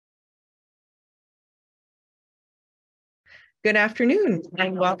Good afternoon,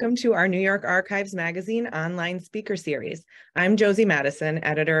 and welcome to our New York Archives Magazine online speaker series. I'm Josie Madison,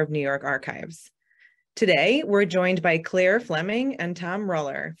 editor of New York Archives. Today, we're joined by Claire Fleming and Tom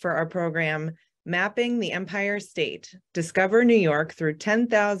Ruller for our program, Mapping the Empire State, Discover New York Through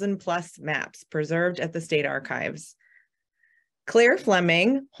 10,000 Plus Maps Preserved at the State Archives. Claire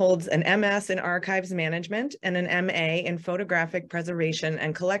Fleming holds an MS in Archives Management and an MA in Photographic Preservation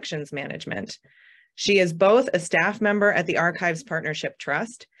and Collections Management. She is both a staff member at the Archives Partnership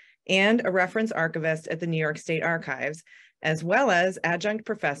Trust and a reference archivist at the New York State Archives, as well as adjunct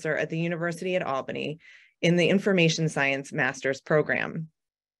professor at the University at Albany in the Information Science Master's Program.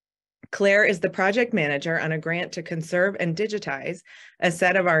 Claire is the project manager on a grant to conserve and digitize a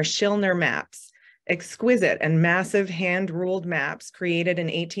set of our Schillner maps, exquisite and massive hand-ruled maps created in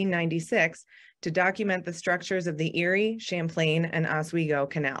 1896 to document the structures of the Erie, Champlain, and Oswego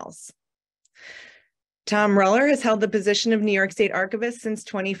canals. Tom Ruller has held the position of New York State Archivist since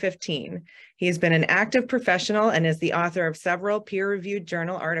 2015. He has been an active professional and is the author of several peer-reviewed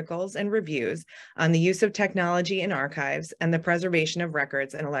journal articles and reviews on the use of technology in archives and the preservation of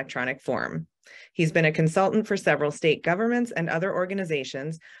records in electronic form. He's been a consultant for several state governments and other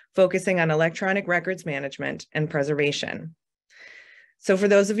organizations focusing on electronic records management and preservation. So for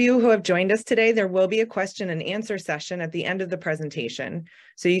those of you who have joined us today, there will be a question and answer session at the end of the presentation.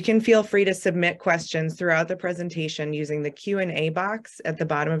 So you can feel free to submit questions throughout the presentation using the Q&A box at the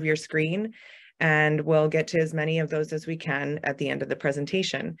bottom of your screen, and we'll get to as many of those as we can at the end of the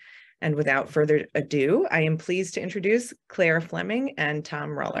presentation. And without further ado, I am pleased to introduce Claire Fleming and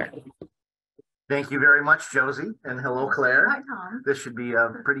Tom Ruller. Thank you very much, Josie, and hello, Claire. Hi, Tom. This should be a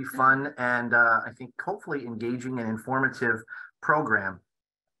pretty fun and I think hopefully engaging and informative program.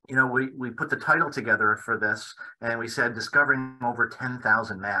 You know, we put the title together for this and we said discovering over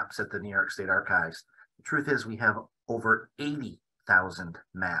 10,000 maps at the New York State Archives. The truth is we have over 80,000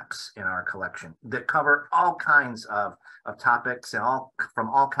 maps in our collection that cover all kinds of topics and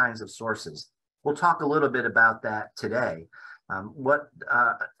from all kinds of sources. We'll talk a little bit about that today.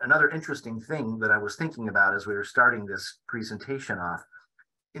 Another interesting thing that I was thinking about as we were starting this presentation off,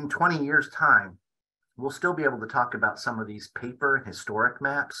 in 20 years' time, we'll still be able to talk about some of these paper and historic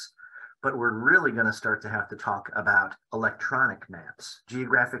maps, but we're really going to start to have to talk about electronic maps,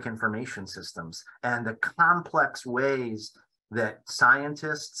 geographic information systems, and the complex ways that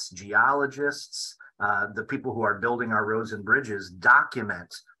scientists, geologists, the people who are building our roads and bridges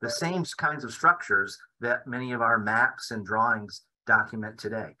document the same kinds of structures that many of our maps and drawings document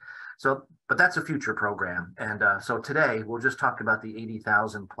today. But that's a future program. And so today we'll just talk about the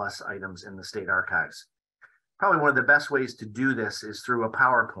 80,000 plus items in the state archives. Probably one of the best ways to do this is through a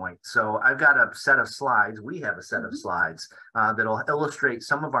PowerPoint. So I've got a set of slides. We have a set of slides that'll illustrate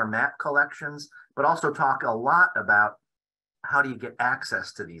some of our map collections, but also talk a lot about how do you get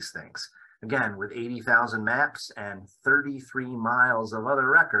access to these things. Again, with 80,000 maps and 33 miles of other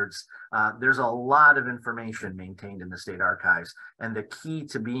records, there's a lot of information maintained in the state archives. And the key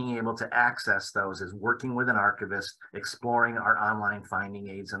to being able to access those is working with an archivist, exploring our online finding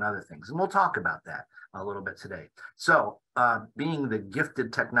aids and other things. And we'll talk about that a little bit today. So being the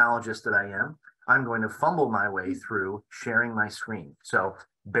gifted technologist that I am, I'm going to fumble my way through sharing my screen. So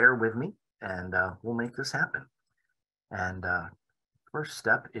bear with me and we'll make this happen. And first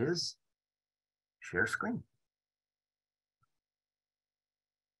step is share screen.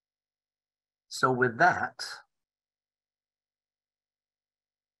 So with that,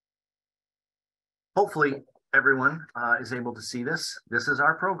 hopefully everyone is able to see this. This is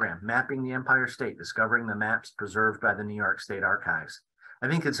our program, Mapping the Empire State, Discovering the Maps Preserved by the New York State Archives. I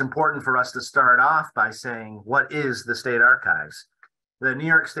think it's important for us to start off by saying, what is the State Archives? The New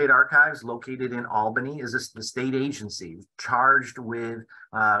York State Archives, located in Albany, is the state agency charged with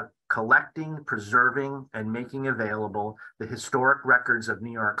collecting, preserving, and making available the historic records of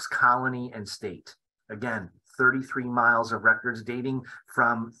New York's colony and state. Again, 33 miles of records dating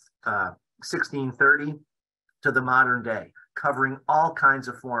from 1630 to the modern day, covering all kinds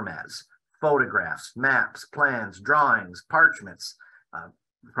of formats, photographs, maps, plans, drawings, parchments,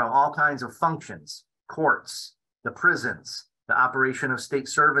 from all kinds of functions, courts, the prisons, the operation of state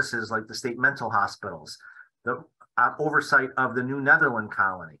services like the state mental hospitals, the oversight of the New Netherland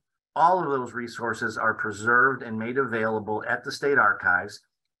colony. All of those resources are preserved and made available at the state archives.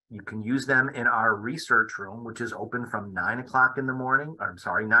 You can use them in our research room, which is open from 9:00 in the morning, or I'm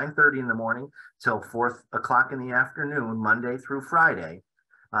sorry, 9:30 in the morning till 4 o'clock in the afternoon, Monday through Friday.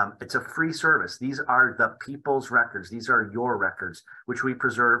 It's a free service. These are the people's records. These are your records, which we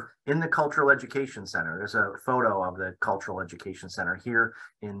preserve in the Cultural Education Center. There's a photo of the Cultural Education Center here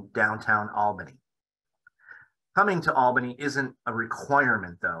in downtown Albany. Coming to Albany isn't a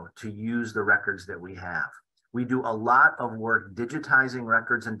requirement, though, to use the records that we have. We do a lot of work digitizing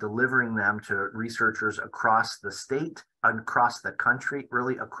records and delivering them to researchers across the state, across the country,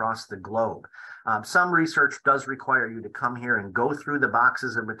 really across the globe. Some research does require you to come here and go through the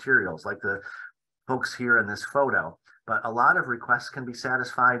boxes of materials, like the folks here in this photo. But a lot of requests can be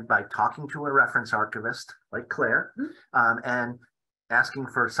satisfied by talking to a reference archivist like Claire and asking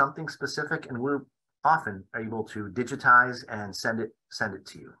for something specific, and we're often able to digitize and send it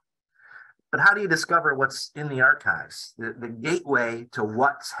to you. But how do you discover what's in the archives? The gateway to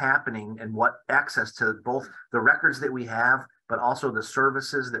what's happening and what access to both the records that we have, but also the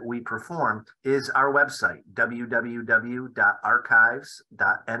services that we perform is our website,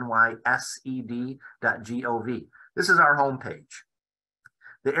 www.archives.nysed.gov. This is our homepage.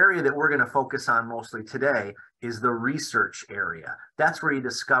 The area that we're going to focus on mostly today is the research area. That's where you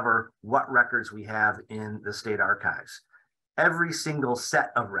discover what records we have in the state archives. Every single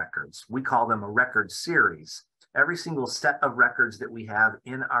set of records, we call them a record series. Every single set of records that we have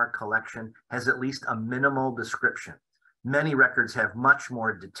in our collection has at least a minimal description. Many records have much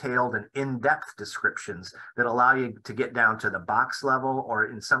more detailed and in-depth descriptions that allow you to get down to the box level, or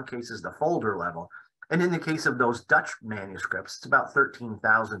in some cases, the folder level. And in the case of those Dutch manuscripts, it's about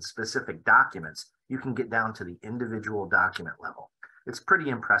 13,000 specific documents. You can get down to the individual document level. It's pretty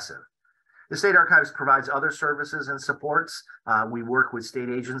impressive. The State Archives provides other services and supports. We work with state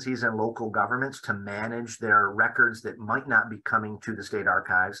agencies and local governments to manage their records that might not be coming to the State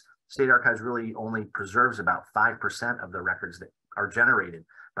Archives. State Archives really only preserves about 5% of the records that are generated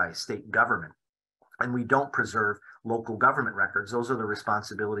by state government. And we don't preserve local government records. Those are the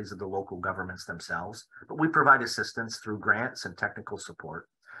responsibilities of the local governments themselves. But we provide assistance through grants and technical support.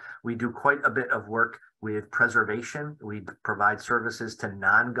 We do quite a bit of work with preservation. We provide services to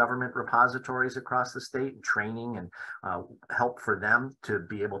non-government repositories across the state, training and help for them to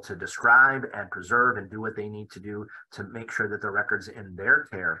be able to describe and preserve and do what they need to do to make sure that the records in their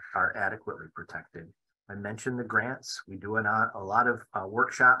care are adequately protected. I mentioned the grants. We do a lot of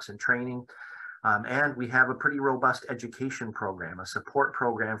workshops and training. And we have a pretty robust education program, a support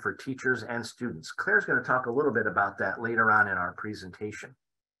program for teachers and students. Claire's going to talk a little bit about that later on in our presentation.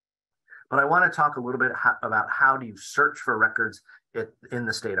 But I want to talk a little bit about how do you search for records in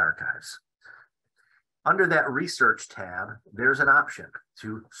the State Archives. Under that research tab, there's an option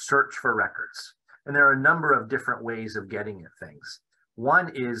to search for records. And there are a number of different ways of getting at things.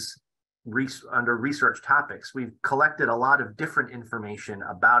 One is under research topics. We've collected a lot of different information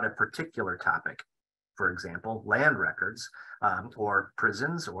about a particular topic. For example, land records, or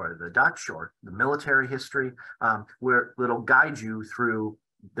prisons, or the Dutch, or the military history, where it'll guide you through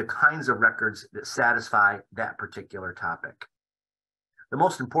the kinds of records that satisfy that particular topic. The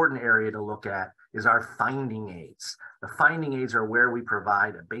most important area to look at is our finding aids. The finding aids are where we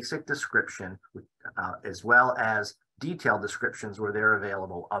provide a basic description as well as detailed descriptions where they're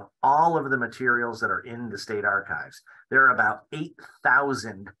available of all of the materials that are in the State Archives. There are about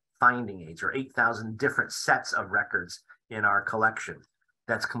 8,000 finding aids, or 8,000 different sets of records in our collection.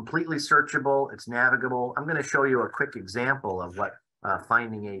 That's completely searchable, it's navigable. I'm going to show you a quick example of what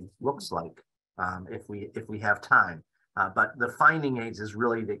finding aid looks like if we have time. But the finding aids is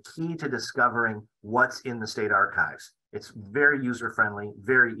really the key to discovering what's in the State Archives. It's very user-friendly,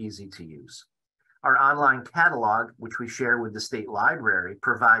 very easy to use. Our online catalog, which we share with the State Library,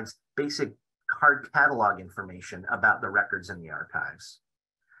 provides basic hard catalog information about the records in the archives.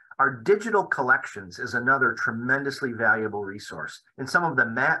 Our digital collections is another tremendously valuable resource. And some of the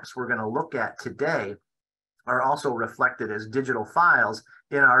maps we're going to look at today are also reflected as digital files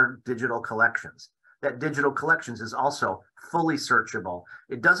in our digital collections. That digital collections is also fully searchable.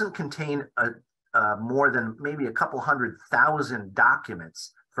 It doesn't contain more than maybe a couple 100,000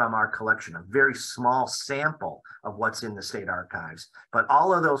 documents from our collection, a very small sample of what's in the State Archives. But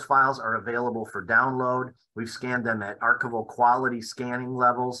all of those files are available for download. We've scanned them at archival quality scanning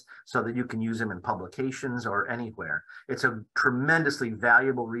levels so that you can use them in publications or anywhere. It's a tremendously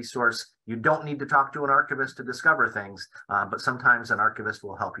valuable resource. You don't need to talk to an archivist to discover things, but sometimes an archivist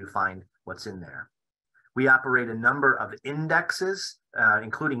will help you find what's in there. We operate a number of indexes,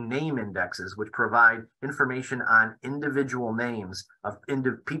 including name indexes, which provide information on individual names of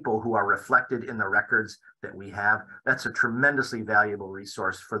people who are reflected in the records that we have. That's a tremendously valuable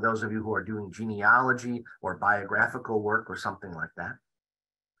resource for those of you who are doing genealogy or biographical work or something like that.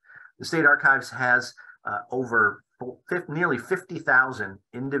 The State Archives has nearly 50,000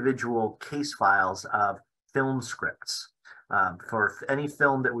 individual case files of film scripts. For any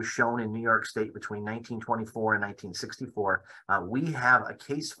film that was shown in New York State between 1924 and 1964, we have a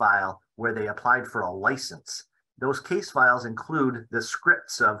case file where they applied for a license. those case files include the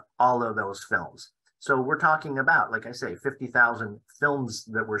scripts of all of those films. So we're talking about, like I say, 50,000 films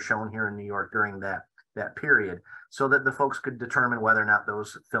that were shown here in New York during that period, so that the folks could determine whether or not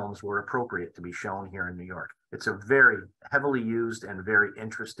those films were appropriate to be shown here in New York. It's a very heavily used and very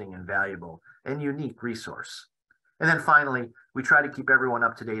interesting and valuable and unique resource. And then finally, we try to keep everyone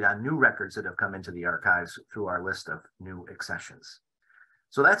up to date on new records that have come into the archives through our list of new accessions.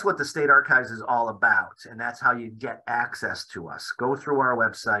 So that's what the State Archives is all about, and that's how you get access to us. Go through our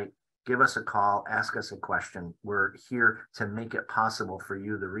website, give us a call, ask us a question. We're here to make it possible for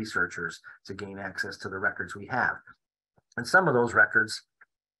you, the researchers, to gain access to the records we have. And some of those records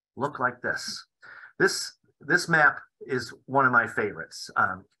look like this. This map is one of my favorites.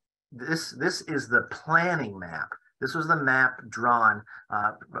 This is the planning map. This was the map drawn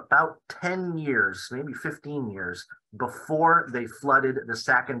about 10 years, maybe 15 years before they flooded the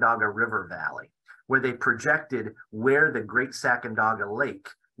Sacandaga River Valley, where they projected where the Great Sacandaga Lake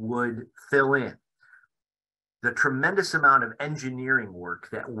would fill in. The tremendous amount of engineering work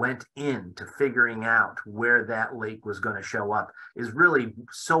that went into figuring out where that lake was going to show up is really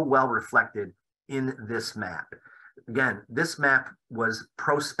so well reflected in this map. Again, this map was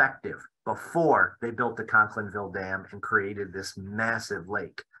prospective before they built the Conklinville Dam and created this massive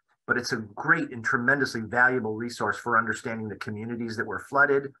lake. But it's a great and tremendously valuable resource for understanding the communities that were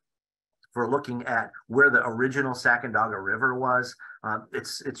flooded, for looking at where the original Sacandaga River was.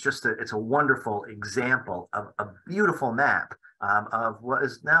 It's a wonderful example of a beautiful map of what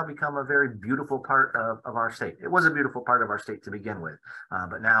has now become a very beautiful part of our state. It was a beautiful part of our state to begin with,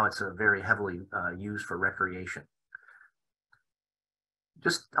 but now it's a very heavily used for recreation.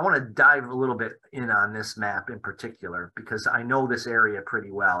 I want to dive a little bit in on this map in particular, because I know this area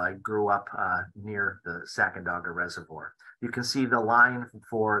pretty well. I grew up near the Sacandaga Reservoir. You can see the line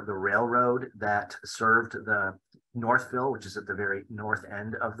for the railroad that served the Northville, which is at the very north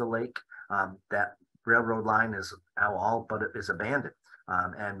end of the lake. That railroad line is now all but it is abandoned,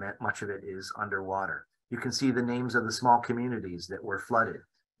 and much of it is underwater. You can see the names of the small communities that were flooded.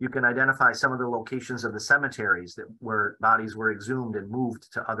 You can identify some of the locations of the cemeteries where bodies were exhumed and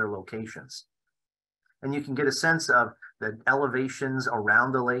moved to other locations. And you can get a sense of the elevations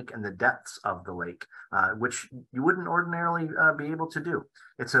around the lake and the depths of the lake, which you wouldn't ordinarily be able to do.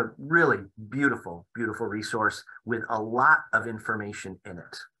 It's a really beautiful, beautiful resource with a lot of information in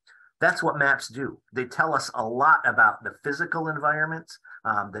it. That's what maps do. They tell us a lot about the physical environment,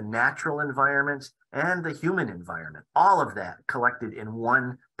 the natural environment, and the human environment. All of that collected in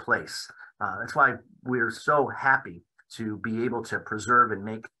one place. That's why we're so happy to be able to preserve and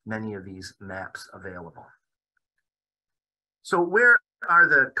make many of these maps available. So where are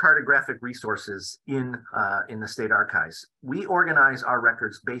the cartographic resources in the State Archives? We organize our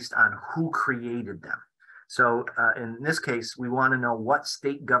records based on who created them. So in this case, we want to know what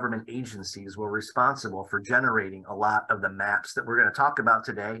state government agencies were responsible for generating a lot of the maps that we're going to talk about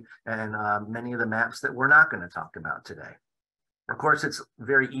today, and many of the maps that we're not going to talk about today. Of course, it's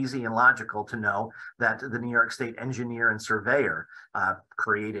very easy and logical to know that the New York State Engineer and Surveyor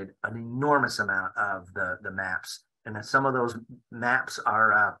created an enormous amount of the maps, and that some of those maps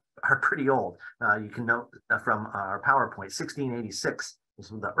are pretty old. You can note from our PowerPoint, 1686 is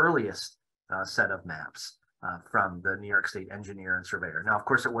the earliest set of maps from the New York State Engineer and Surveyor. Now, of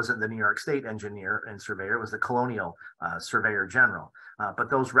course, it wasn't the New York State Engineer and Surveyor, it was the Colonial Surveyor General. But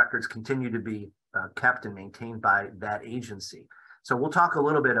those records continue to be kept and maintained by that agency. So we'll talk a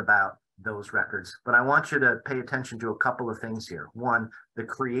little bit about those records, but I want you to pay attention to a couple of things here. One, the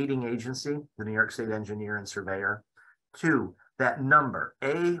creating agency, the New York State Engineer and Surveyor. Two, that number,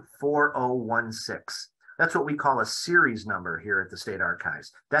 A4016. That's what we call a series number here at the State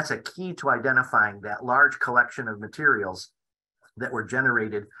Archives. That's a key to identifying that large collection of materials that were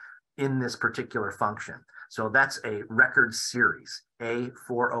generated in this particular function. So that's a record series,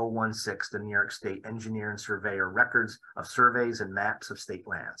 A4016, the New York State Engineer and Surveyor records of surveys and maps of state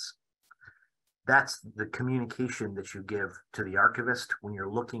lands. That's the communication that you give to the archivist when you're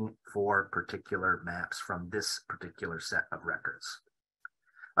looking for particular maps from this particular set of records.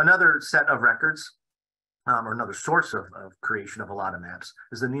 Another set of records, or another source of creation of a lot of maps,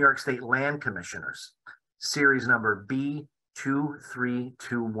 is the New York State Land Commissioners, series number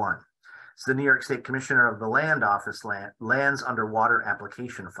B2321. It's the New York State Commissioner of the Land Office Lands Underwater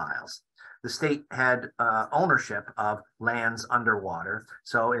Application Files. The state had ownership of lands underwater,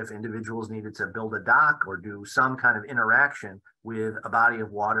 so if individuals needed to build a dock or do some kind of interaction with a body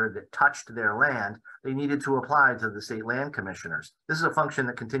of water that touched their land, they needed to apply to the state land commissioners. This is a function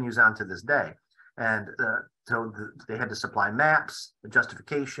that continues on to this day. And So they had to supply maps, a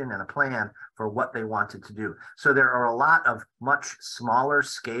justification, and a plan for what they wanted to do. So there are a lot of much smaller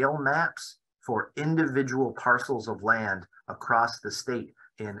scale maps for individual parcels of land across the state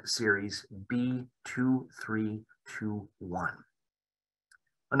in series B2321.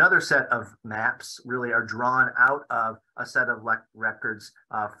 Another set of maps really are drawn out of a set of records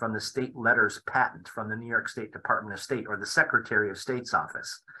from the state letters patent from the New York State Department of State or the Secretary of State's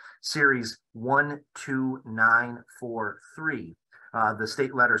office, series 12943. The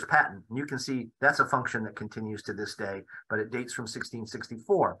state letters patent. And you can see that's a function that continues to this day, but it dates from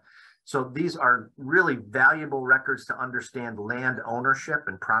 1664. So these are really valuable records to understand land ownership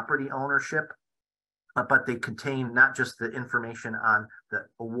and property ownership, but they contain not just the information on the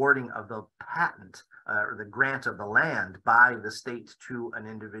awarding of the patent or the grant of the land by the state to an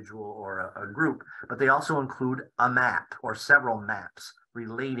individual or a group, but they also include a map or several maps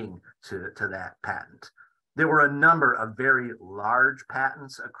relating to that patent. There were a number of very large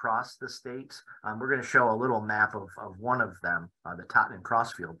patents across the state. We're going to show a little map of one of them, the Totten and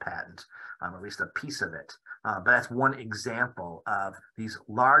Crossfield patent, at least a piece of it. But that's one example of these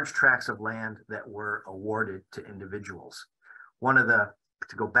large tracts of land that were awarded to individuals. To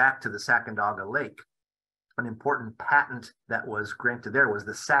go back to the Sacandaga Lake, an important patent that was granted there was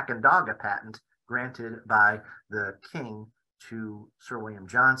the Sacandaga patent granted by the king to Sir William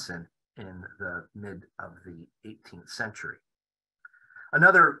Johnson in the mid of the 18th century.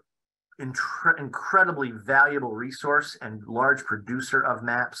 Another incredibly valuable resource and large producer of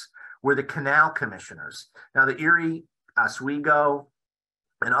maps were the canal commissioners. Now, the Erie, Oswego,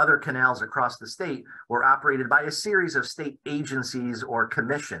 and other canals across the state were operated by a series of state agencies or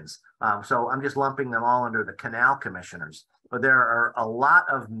commissions. So I'm just lumping them all under the canal commissioners. But there are a lot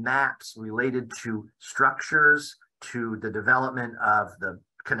of maps related to structures, to the development of the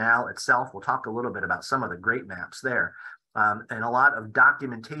canal itself. We'll talk a little bit about some of the great maps there, and a lot of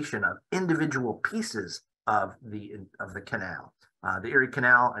documentation of individual pieces of the canal. The Erie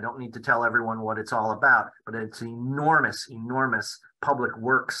Canal, I don't need to tell everyone what it's all about, but it's an enormous, enormous public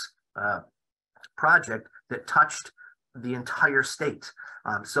works project that touched the entire state.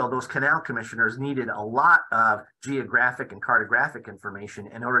 So those canal commissioners needed a lot of geographic and cartographic information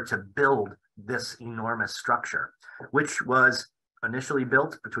in order to build this enormous structure, which was initially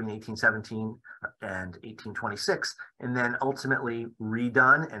built between 1817 and 1826, and then ultimately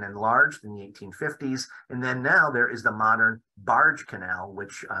redone and enlarged in the 1850s. And then now there is the modern barge canal,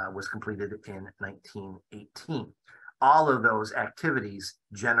 which was completed in 1918. All of those activities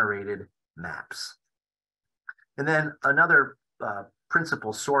generated maps. And then another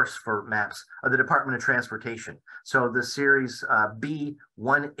principal source for maps are the Department of Transportation. So the series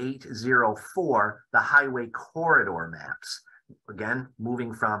B1804, the highway corridor maps. Again,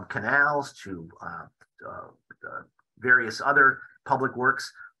 moving from canals to various other public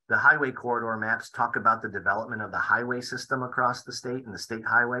works. The highway corridor maps talk about the development of the highway system across the state and the state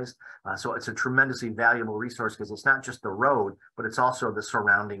highways. So it's a tremendously valuable resource because it's not just the road, but it's also the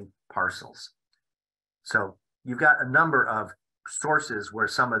surrounding parcels. So you've got a number of sources where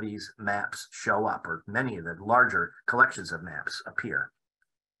some of these maps show up, or many of the larger collections of maps appear.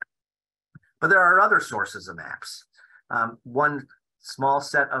 But there are other sources of maps. One small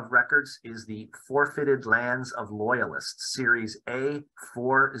set of records is the Forfeited Lands of Loyalists, Series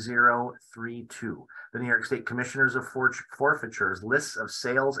A4032. The New York State Commissioners of Forfeitures, lists of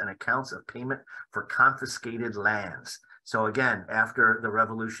sales and accounts of payment for confiscated lands. So again, after the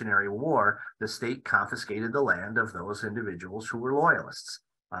Revolutionary War, the state confiscated the land of those individuals who were loyalists,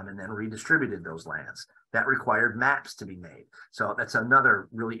 and then redistributed those lands. That required maps to be made. So that's another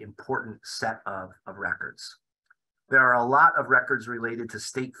really important set of records. There are a lot of records related to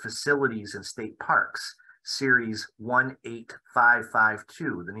state facilities and state parks. Series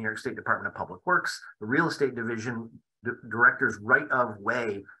 18552, the New York State Department of Public Works, the Real Estate Division Director's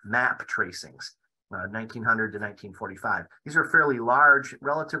right-of-way map tracings, 1900 to 1945. These are fairly large,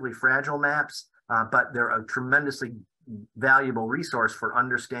 relatively fragile maps, but they're a tremendously valuable resource for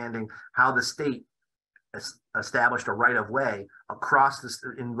understanding how the state established a right-of-way across this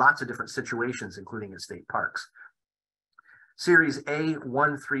in lots of different situations, including in state parks. Series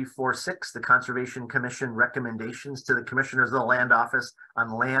A1346, the Conservation Commission recommendations to the Commissioners of the Land Office on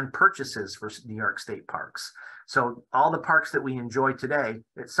land purchases for New York State parks. So all the parks that we enjoy today,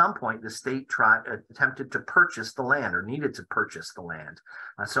 at some point, the state attempted to purchase the land or needed to purchase the land.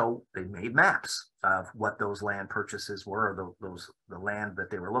 So they made maps of what those land purchases were, or the land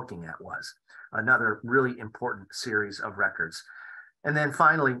that they were looking at was. Another really important series of records. And then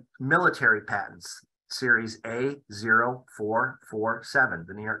finally, military patents. Series A0447,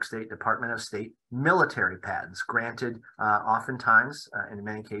 the New York State Department of State military patents granted oftentimes, in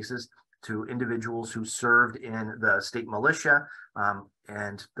many cases, to individuals who served in the state militia,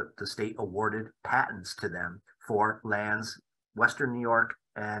 and the state awarded patents to them for lands, Western New York,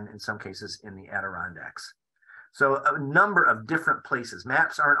 and in some cases in the Adirondacks. So a number of different places.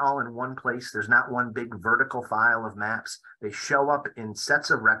 Maps aren't all in one place. There's not one big vertical file of maps. They show up in sets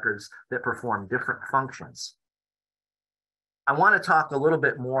of records that perform different functions. I want to talk a little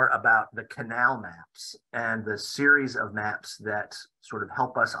bit more about the canal maps and the series of maps that sort of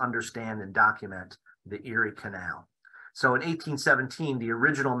help us understand and document the Erie Canal. So in 1817, the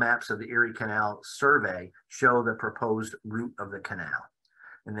original maps of the Erie Canal survey show the proposed route of the canal.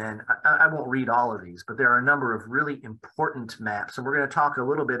 And then I won't read all of these, but there are a number of really important maps. And we're going to talk a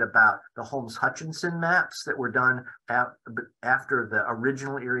little bit about the Holmes-Hutchinson maps that were done after the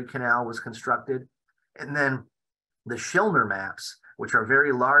original Erie Canal was constructed. And then the Schillner maps, which are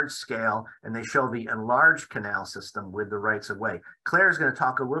very large scale, and they show the enlarged canal system with the rights of way. Claire is going to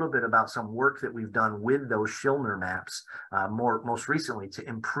talk a little bit about some work that we've done with those Schillner maps most recently to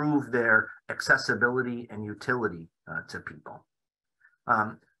improve their accessibility and utility to people.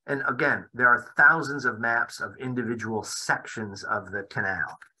 And again, there are thousands of maps of individual sections of the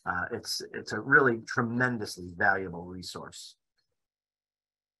canal. It's a really tremendously valuable resource.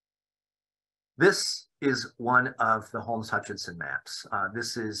 This is one of the Holmes-Hutchinson maps.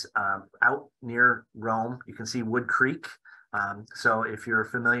 This is out near Rome. You can see Wood Creek. So if you're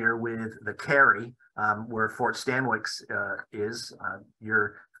familiar with the Cary, where Fort Stanwix is,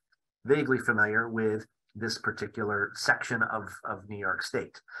 you're vaguely familiar with this particular section of New York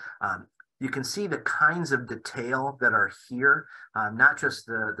State. You can see the kinds of detail that are here, not just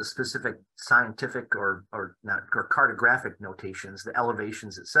the specific scientific or cartographic notations, the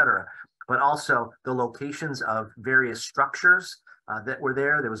elevations, et cetera, but also the locations of various structures that were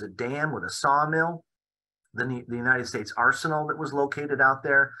there. There was a dam with a sawmill, the United States Arsenal that was located out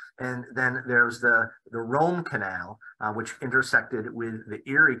there, and then there's the Rome Canal, which intersected with the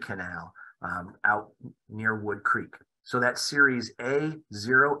Erie Canal out near Wood Creek. So that's series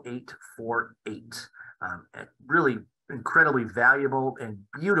A0848. Really incredibly valuable and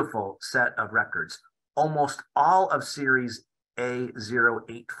beautiful set of records. Almost all of series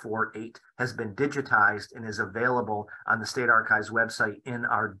A0848 has been digitized and is available on the State Archives website in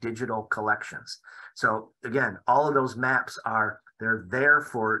our digital collections. So again, all of those maps they're there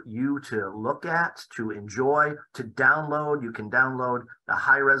for you to look at, to enjoy, to download. You can download a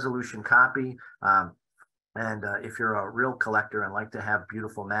high resolution copy. And if you're a real collector and like to have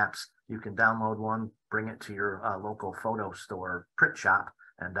beautiful maps, you can download one, bring it to your local photo store, print shop,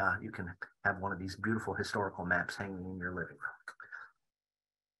 and you can have one of these beautiful historical maps hanging in your living room.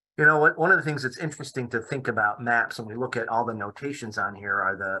 You know what? One of the things that's interesting to think about maps, and we look at all the notations on here,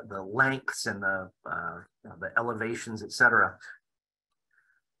 are the lengths and the elevations, et cetera.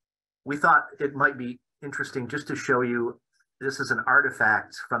 We thought it might be interesting just to show you, this is an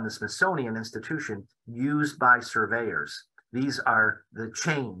artifact from the Smithsonian Institution used by surveyors. These are the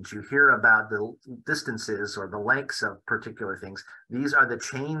chains. You hear about the distances or the lengths of particular things. These are the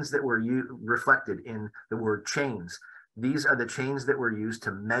chains that were reflected in the word chains. These are the chains that were used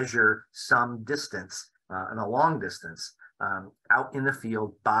to measure some distance and a long distance out in the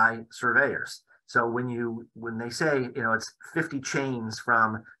field by surveyors. So when they say, it's 50 chains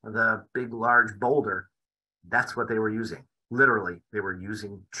from the big, large boulder, that's what they were using. Literally, they were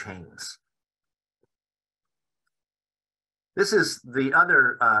using chains. This is the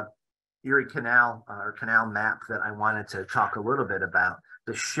other Erie Canal or canal map that I wanted to talk a little bit about,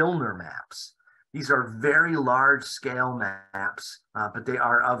 the Schillner maps. These are very large scale maps, but they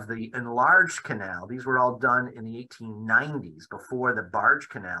are of the enlarged canal. These were all done in the 1890s before the barge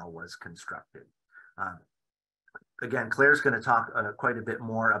canal was constructed. Again, Claire's going to talk quite a bit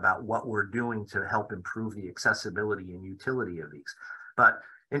more about what we're doing to help improve the accessibility and utility of these. But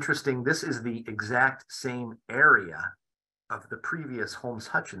interesting, this is the exact same area of the previous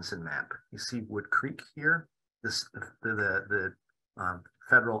Holmes-Hutchinson map. You see Wood Creek here, the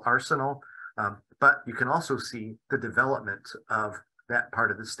federal arsenal, but you can also see the development of that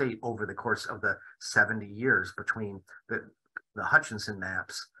part of the state over the course of the 70 years between the Hutchinson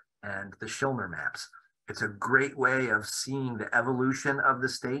maps and the Schillner maps. It's a great way of seeing the evolution of the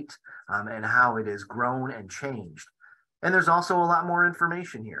state and how it has grown and changed. And there's also a lot more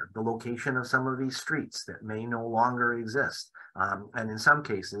information here, the location of some of these streets that may no longer exist. And in some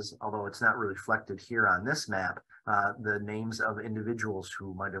cases, although it's not reflected here on this map, the names of individuals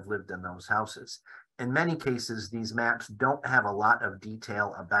who might have lived in those houses. In many cases, these maps don't have a lot of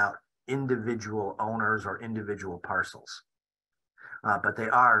detail about individual owners or individual parcels. But they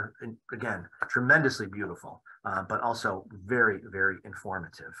are, again, tremendously beautiful, but also very, very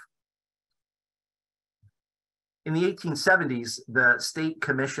informative. In the 1870s, the state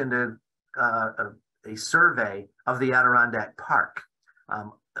commissioned a survey of the Adirondack Park.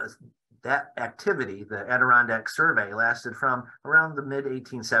 That activity, the Adirondack Survey, lasted from around the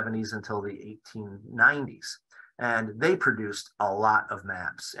mid-1870s until the 1890s. And they produced a lot of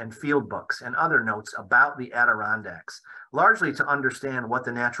maps and field books and other notes about the Adirondacks, largely to understand what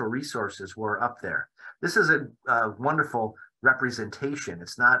the natural resources were up there. This is a wonderful representation.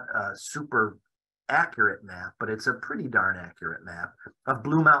 It's not a super accurate map, but it's a pretty darn accurate map of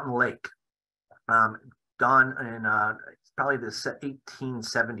Blue Mountain Lake, done in probably the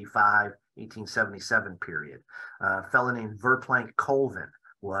 1875, 1877 period. A fellow named Verplanck Colvin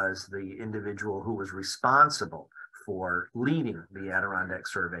was the individual who was responsible for leading the Adirondack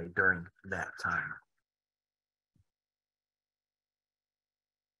Survey during that time.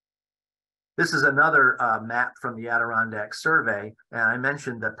 This is another map from the Adirondack Survey, and I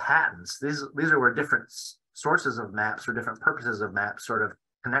mentioned the patents. These are where different sources of maps or different purposes of maps sort of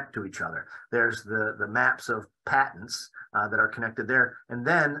connect to each other. There's the maps of patents that are connected there, and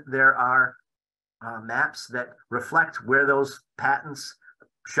then there are maps that reflect where those patents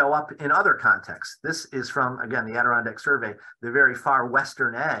show up in other contexts. This is from, again, the Adirondack Survey, the very far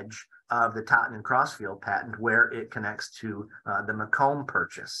western edge of the Totten and Crossfield patent, where it connects to the Macomb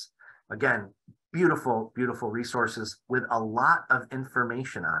Purchase. Again, beautiful, beautiful resources with a lot of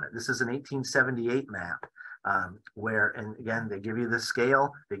information on it. This is an 1878 map where, and again, they give you the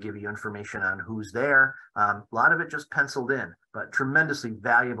scale, they give you information on who's there. A lot of it just penciled in, but tremendously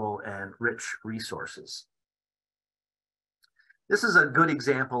valuable and rich resources. This is a good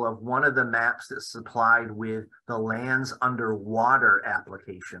example of one of the maps that's supplied with the lands underwater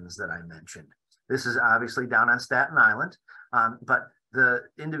applications that I mentioned. This is obviously down on Staten Island, but the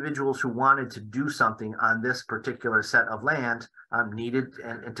individuals who wanted to do something on this particular set of land needed,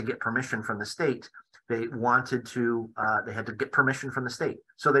 and to get permission from the state, they wanted to, they had to get permission from the state.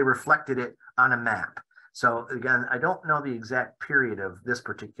 So they reflected it on a map. So again, I don't know the exact period of this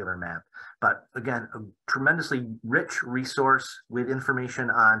particular map, but again, a tremendously rich resource with information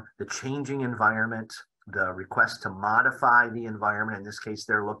on the changing environment, the request to modify the environment. In this case,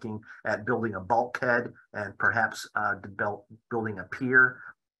 they're looking at building a bulkhead and perhaps building a pier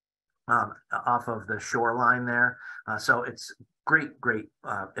off of the shoreline there. So it's great,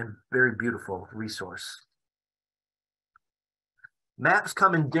 and very beautiful resource. Maps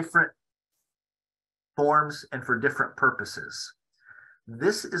come in different forms and for different purposes.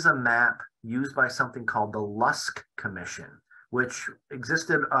 This is a map used by something called the Lusk Commission, which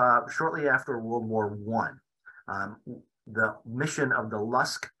existed shortly after World War I. The mission of the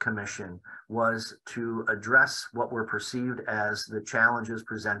Lusk Commission was to address what were perceived as the challenges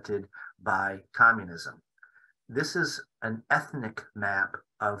presented by communism. This is an ethnic map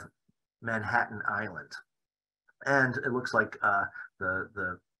of Manhattan Island, and it looks like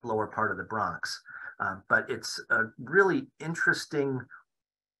the lower part of the Bronx. But it's a really interesting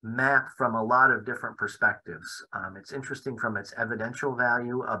map from a lot of different perspectives. It's interesting from its evidential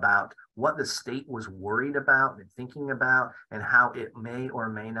value about what the state was worried about and thinking about, and how it may or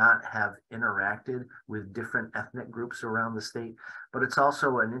may not have interacted with different ethnic groups around the state. But it's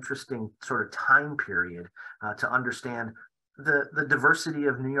also an interesting sort of time period to understand the diversity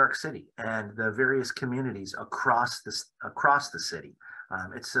of New York City and the various communities across the city.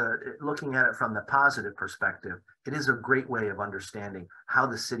 It's looking at it from the positive perspective. It is a great way of understanding how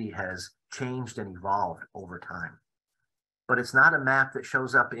the city has changed and evolved over time. But it's not a map that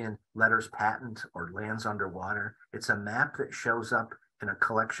shows up in letters patent or lands underwater. It's a map that shows up in a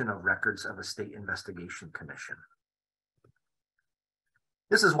collection of records of a state investigation commission.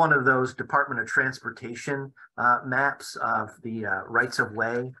 This is one of those Department of Transportation maps of the rights of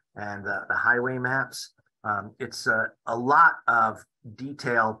way and the highway maps. It's a lot of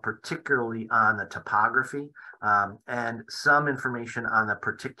detail, particularly on the topography, and some information on the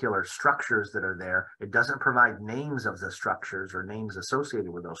particular structures that are there. It doesn't provide names of the structures or names associated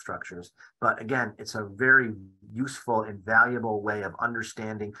with those structures, but again, it's a very useful and valuable way of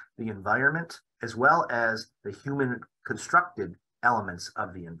understanding the environment as well as the human constructed elements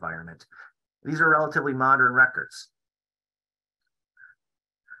of the environment. These are relatively modern records.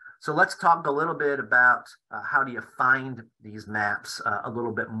 So let's talk a little bit about how do you find these maps a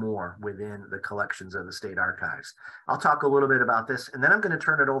little bit more within the collections of the State Archives. I'll talk a little bit about this, and then I'm going to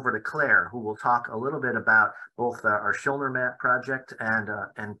turn it over to Claire, who will talk a little bit about both our Schillner map project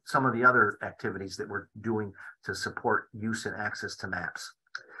and some of the other activities that we're doing to support use and access to maps.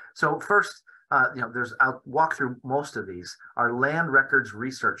 So first, I'll walk through most of these. Our land records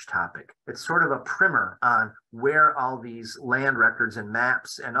research topic. It's sort of a primer on where all these land records and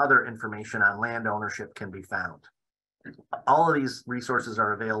maps and other information on land ownership can be found. All of these resources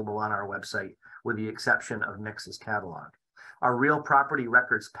are available on our website, with the exception of MIX's catalog. Our real property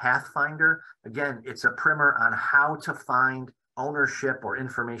records pathfinder, again, it's a primer on how to find ownership or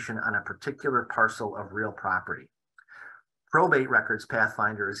information on a particular parcel of real property. Probate records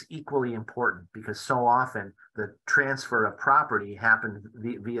pathfinder is equally important because so often the transfer of property happened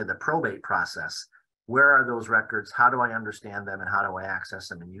via the probate process. Where are those records? How do I understand them, and how do I access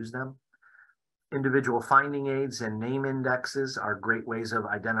them and use them? Individual finding aids and name indexes are great ways of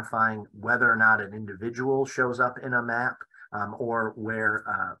identifying whether or not an individual shows up in a map, or where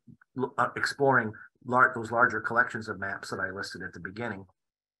exploring those larger collections of maps that I listed at the beginning.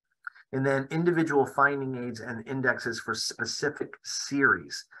 And then individual finding aids and indexes for specific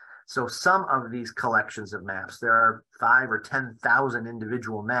series. So some of these collections of maps, there are 5,000 or 10,000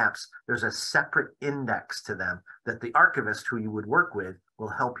 individual maps. There's a separate index to them that the archivist who you would work with will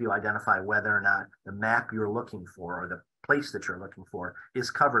help you identify whether or not the map you're looking for or the place that you're looking for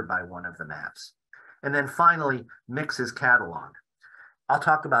is covered by one of the maps. And then finally, MIX's catalog. I'll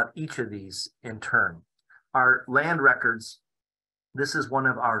talk about each of these in turn. Our land records, this is one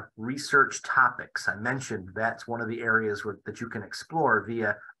of our research topics. I mentioned that's one of the areas that you can explore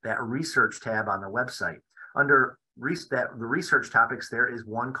via that research tab on the website. Under the research topics, there is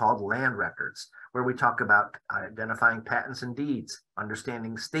one called land records, where we talk about identifying patents and deeds,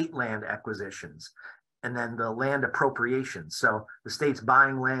 understanding state land acquisitions, and then the land appropriation. So the state's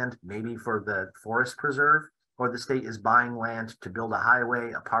buying land, maybe for the forest preserve, or the state is buying land to build a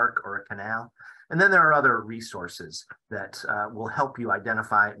highway, a park, or a canal. And then there are other resources that will help you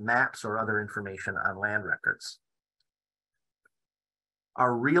identify maps or other information on land records.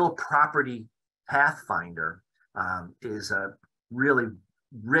 Our real property pathfinder is a really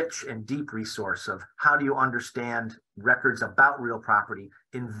rich and deep resource of how do you understand records about real property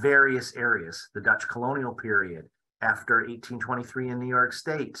in various areas: the Dutch colonial period, after 1823 in New York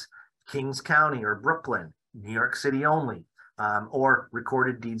State, Kings County or Brooklyn, New York City only, or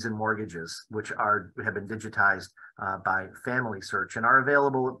recorded deeds and mortgages, which have been digitized by Family Search and are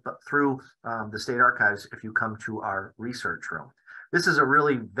available through the State Archives if you come to our research room. This is a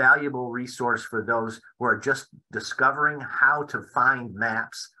really valuable resource for those who are just discovering how to find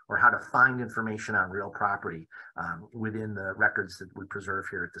maps or how to find information on real property within the records that we preserve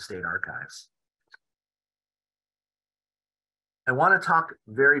here at the State Archives. I want to talk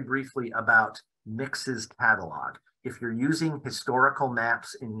very briefly about MIX's catalog. If you're using historical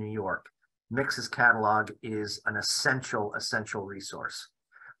maps in New York, MIX's catalog is an essential resource.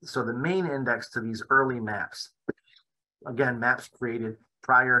 So the main index to these early maps, again, maps created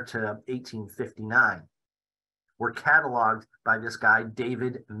prior to 1859, were cataloged by this guy,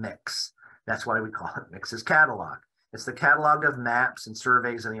 David Mix. That's why we call it MIX's catalog. It's the catalog of maps and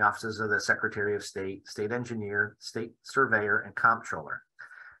surveys in the offices of the Secretary of State, State Engineer, State Surveyor, and Comptroller.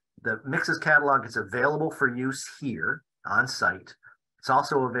 The MIX's catalog is available for use here on site. It's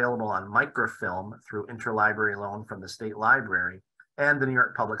also available on microfilm through interlibrary loan from the State Library, and the New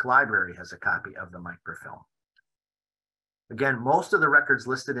York Public Library has a copy of the microfilm. Again, most of the records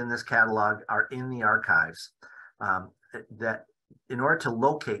listed in this catalog are in the archives. That in order to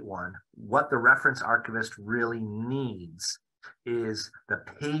locate one, what the reference archivist really needs is the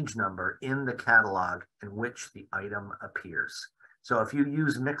page number in the catalog in which the item appears. So if you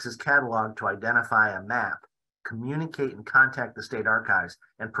use MIX's catalog to identify a map, communicate and contact the State Archives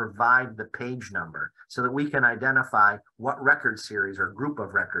and provide the page number so that we can identify what record series or group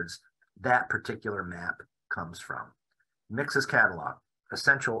of records that particular map comes from. MIX's catalog,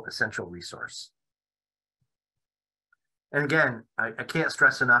 essential resource. And again, I can't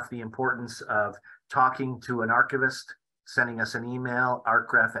stress enough the importance of talking to an archivist, sending us an email,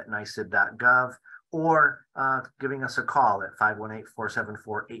 arcref@nicib.gov, or giving us a call at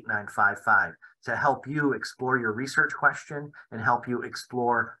 518-474-8955 to help you explore your research question and help you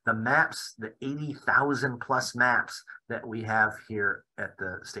explore the maps, the 80,000 plus maps that we have here at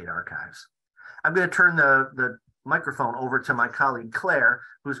the State Archives. I'm going to turn the microphone over to my colleague Claire,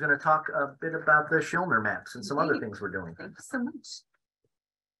 who's going to talk a bit about the Schillner maps and some other things we're doing. Thank you so much.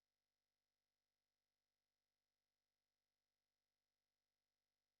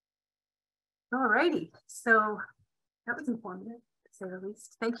 All righty, so that was informative, to say the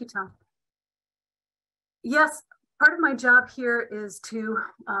least. Thank you, Tom. Yes, part of my job here is to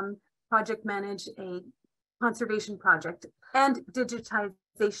project manage a conservation project and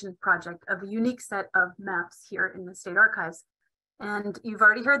digitization project of a unique set of maps here in the State Archives. And you've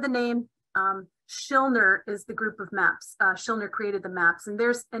already heard the name. Schillner is the group of maps. Schillner created the maps, and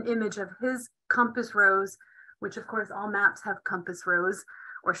there's an image of his compass rose, which of course all maps have compass rose,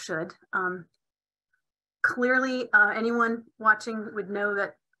 or should. Clearly, anyone watching would know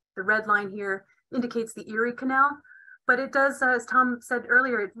that the red line here indicates the Erie Canal, but it does, as Tom said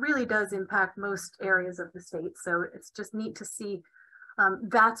earlier, it really does impact most areas of the state. So it's just neat to see.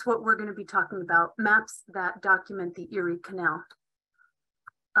 That's what we're going to be talking about, maps that document the Erie Canal.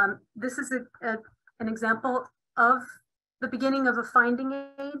 This is an example of the beginning of a finding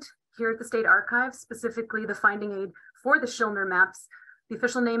aid here at the State Archives, specifically the finding aid for the Schillner maps. The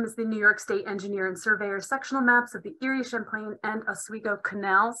official name is the New York State Engineer and Surveyor Sectional Maps of the Erie, Champlain, and Oswego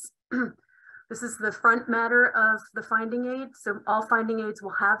Canals. This is the front matter of the finding aid. So all finding aids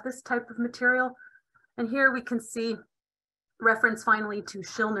will have this type of material. And here we can see reference finally to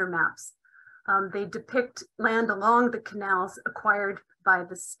Schillner maps. They depict land along the canals acquired by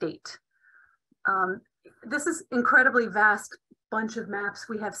the state. This is incredibly vast bunch of maps.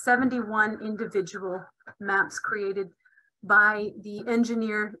 We have 71 individual maps created by the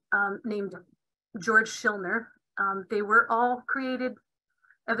engineer named George Schillner. They were all created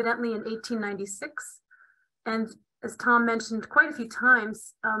evidently in 1896. And as Tom mentioned quite a few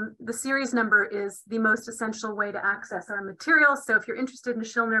times, the series number is the most essential way to access our materials. So if you're interested in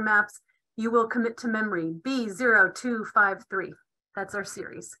Schillner maps, you will commit to memory B0253. That's our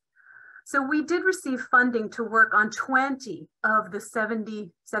series. So we did receive funding to work on 20 of the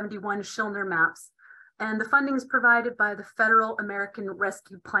 71 Schillner maps. And the funding is provided by the Federal American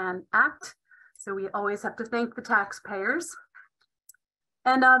Rescue Plan Act. So we always have to thank the taxpayers.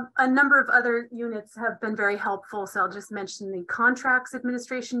 And a number of other units have been very helpful. So I'll just mention the contracts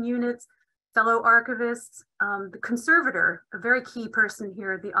administration units, fellow archivists, the conservator, a very key person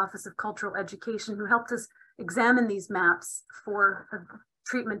here at the Office of Cultural Education, who helped us examine these maps for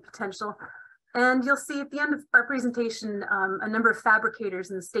treatment potential. And you'll see at the end of our presentation, a number of fabricators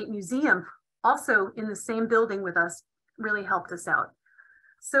in the State Museum, also in the same building with us, really helped us out.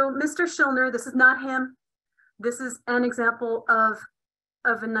 So Mr. Schillner, this is not him. This is an example of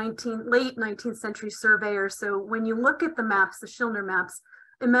a late 19th century surveyor. So when you look at the maps, the Schillner maps,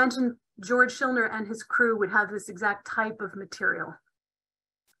 imagine George Schillner and his crew would have this exact type of material.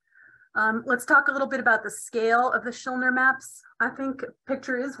 Let's talk a little bit about the scale of the Schillner maps. I think a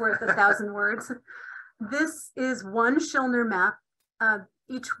picture is worth 1,000 words. This is one Schillner map.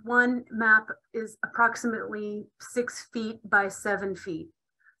 Each one map is approximately 6 feet by 7 feet.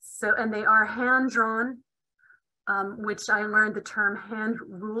 So, and they are hand drawn, which I learned the term hand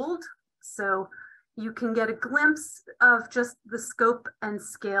ruled. So you can get a glimpse of just the scope and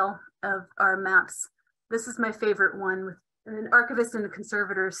scale of our maps. This is my favorite one, with an archivist and a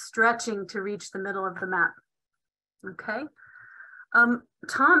conservator stretching to reach the middle of the map. Okay.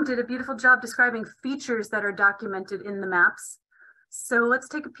 Tom did a beautiful job describing features that are documented in the maps. So let's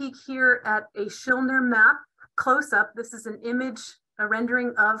take a peek here at a Schillner map close up. This is an image, a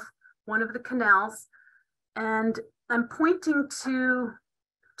rendering of one of the canals. And I'm pointing to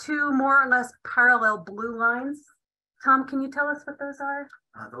two more or less parallel blue lines. Tom, can you tell us what those are?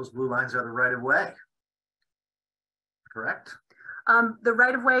 Those blue lines are the right of way. Correct? The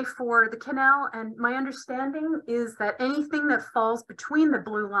right of way for the canal. And my understanding is that anything that falls between the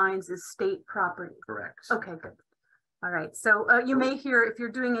blue lines is state property. Correct. Okay, good. All right. So you may hear, if you're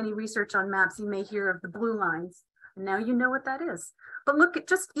doing any research on maps, you may hear of the blue lines. And now you know what that is. But look, at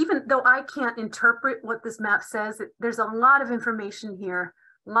just even though I can't interpret what this map says, there's a lot of information here,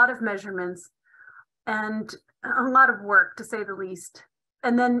 a lot of measurements, and a lot of work, to say the least.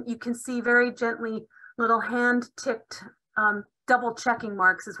 And then you can see very gently little hand-ticked double checking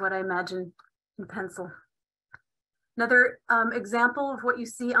marks is what I imagine in pencil. Another example of what you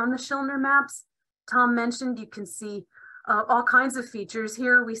see on the Schillner maps, Tom mentioned, you can see all kinds of features.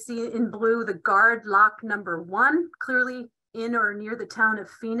 Here we see in blue the guard lock number 1, clearly in or near the town of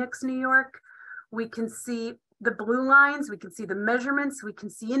Phoenix, New York. We can see the blue lines, we can see the measurements, we can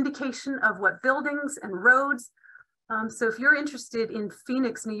see indication of what buildings and roads. So if you're interested in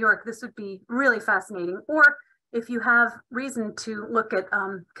Phoenix, New York, this would be really fascinating. Or if you have reason to look at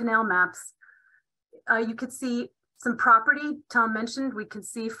canal maps, you could see some property. Tom mentioned, we can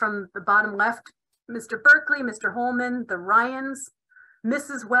see from the bottom left, Mr. Berkeley, Mr. Holman, the Ryans,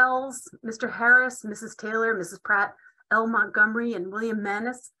 Mrs. Wells, Mr. Harris, Mrs. Taylor, Mrs. Pratt, L. Montgomery, and William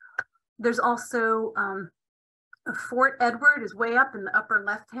Manus. There's also Fort Edward is way up in the upper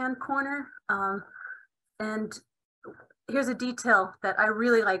left-hand corner. And here's a detail that I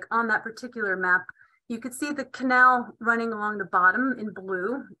really like on that particular map. You could see the canal running along the bottom in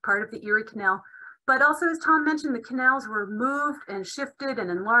blue, part of the Erie Canal. But also, as Tom mentioned, the canals were moved and shifted and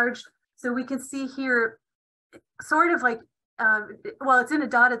enlarged. So we can see here sort of like, well, it's in a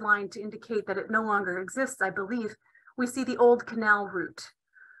dotted line to indicate that it no longer exists, I believe. We see the old canal route.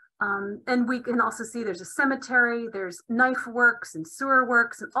 And we can also see there's a cemetery, there's knife works and sewer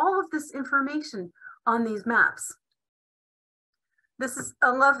works, and all of this information on these maps. This is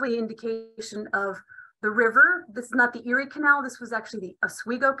a lovely indication of the river. This is not the Erie Canal, this was actually the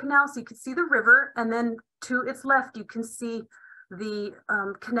Oswego Canal. So you can see the river, and then to its left, you can see the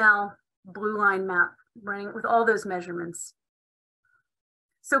canal blue line map running with all those measurements.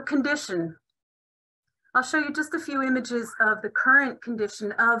 So condition. I'll show you just a few images of the current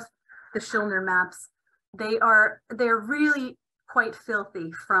condition of the Schillner maps. They're really quite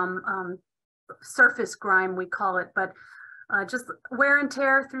filthy from surface grime, we call it, but just wear and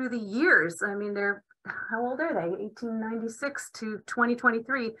tear through the years. I mean, how old are they? 1896 to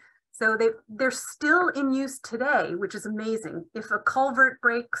 2023. So they're still in use today, which is amazing. If a culvert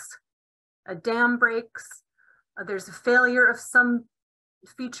breaks, a dam breaks, there's a failure of some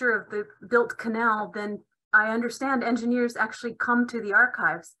feature of the built canal, then I understand engineers actually come to the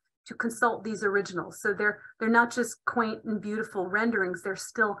archives to consult these originals. So they're not just quaint and beautiful renderings, they're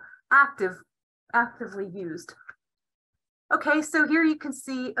still actively used. Okay, so here you can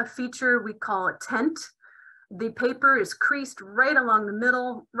see a feature we call a tent. The paper is creased right along the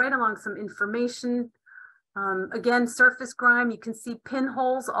middle, right along some information. Again, surface grime, you can see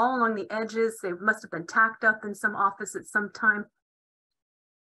pinholes all along the edges. They must have been tacked up in some office at some time.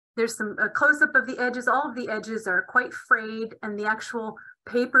 There's a close-up of the edges. All of the edges are quite frayed, and the actual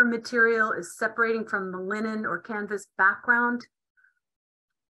paper material is separating from the linen or canvas background.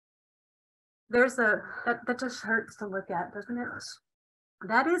 There's that just hurts to look at, doesn't it?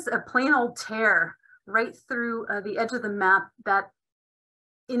 That is a plain old tear right through the edge of the map that,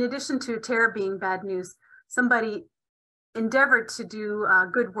 in addition to tear being bad news, somebody endeavored to do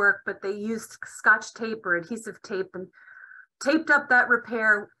good work, but they used Scotch tape or adhesive tape and taped up that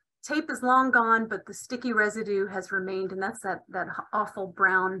repair. Tape is long gone, but the sticky residue has remained, and that's that awful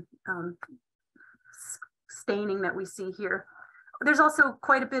brown staining that we see here. There's also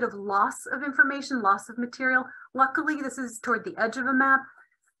quite a bit of loss of information, loss of material. Luckily, this is toward the edge of a map,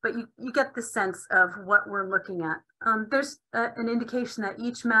 but you get the sense of what we're looking at. There's an indication that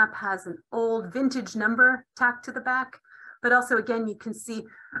each map has an old vintage number tacked to the back, but also, again, you can see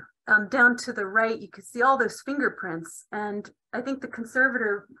down to the right, you can see all those fingerprints. And I think the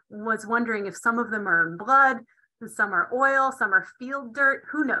conservator was wondering if some of them are in blood, and some are oil, some are field dirt,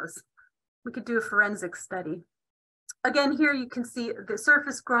 who knows? We could do a forensic study. Again, here you can see the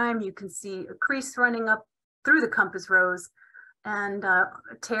surface grime, you can see a crease running up through the compass rose, and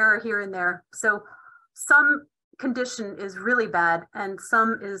tear here and there. So some condition is really bad and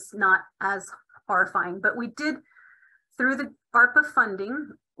some is not as horrifying, but we did, through the ARPA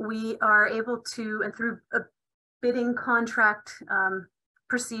funding, we are able to, and through a bidding contract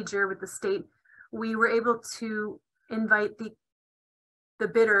procedure with the state, we were able to invite the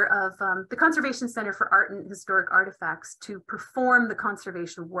bidder of the Conservation Center for Art and Historic Artifacts to perform the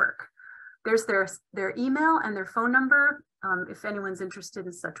conservation work. There's their email and their phone number if anyone's interested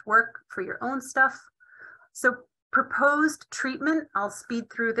in such work for your own stuff. So proposed treatment, I'll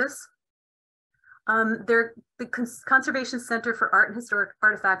speed through this. They're the Conservation Center for Art and Historic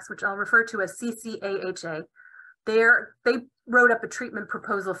Artifacts, which I'll refer to as CCAHA. They wrote up a treatment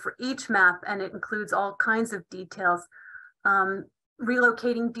proposal for each map, and it includes all kinds of details.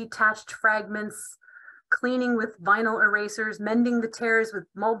 Relocating detached fragments, cleaning with vinyl erasers, mending the tears with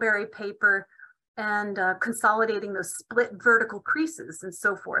mulberry paper, and consolidating those split vertical creases and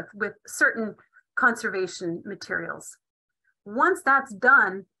so forth with certain conservation materials. Once that's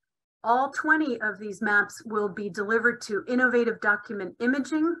done, all 20 of these maps will be delivered to Innovative Document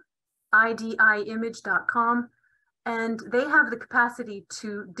Imaging, idiimage.com, and they have the capacity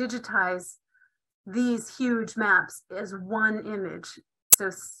to digitize these huge maps as one image. So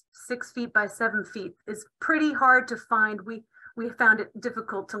 6 feet by 7 feet is pretty hard to find. We found it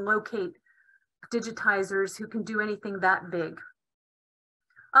difficult to locate digitizers who can do anything that big.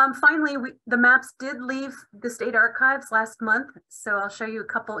 Finally, the maps did leave the state archives last month, so I'll show you a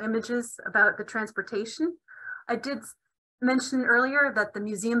couple images about the transportation. I did mention earlier that the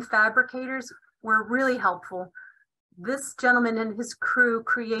museum fabricators were really helpful. This gentleman and his crew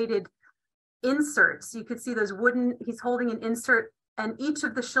created inserts. You could see those wooden, he's holding an insert, and each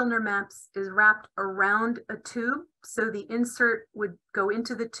of the Schillner maps is wrapped around a tube, so the insert would go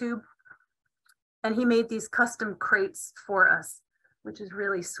into the tube, and he made these custom crates for us, which is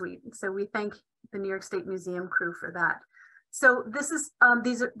really sweet. So we thank the New York State Museum crew for that. So this is,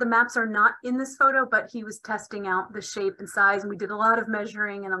 the maps are not in this photo, but he was testing out the shape and size, and we did a lot of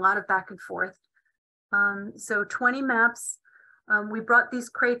measuring and a lot of back and forth. So 20 maps. We brought these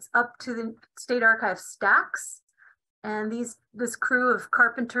crates up to the State Archive stacks, and this crew of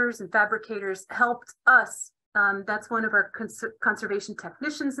carpenters and fabricators helped us. That's one of our conservation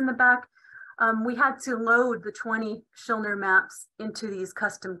technicians in the back. We had to load the 20 Schillner maps into these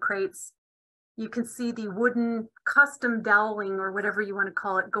custom crates. You can see the wooden custom doweling, or whatever you want to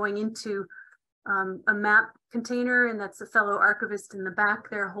call it, going into a map container, and that's a fellow archivist in the back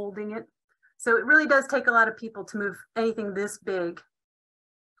there holding it. So it really does take a lot of people to move anything this big.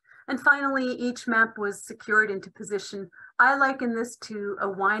 And finally, each map was secured into position. I liken this to a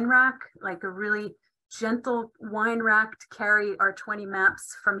wine rack, like a really gentle wine rack to carry our 20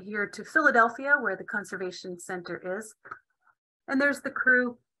 maps from here to Philadelphia, where the Conservation Center is. And there's the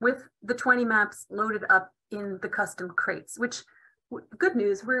crew with the 20 maps loaded up in the custom crates, which, good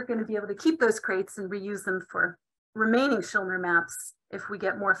news, we're going to be able to keep those crates and reuse them for remaining Schillner maps if we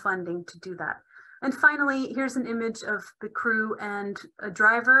get more funding to do that. And finally, here's an image of the crew and a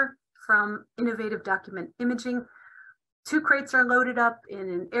driver from Innovative Document Imaging. 2 crates are loaded up in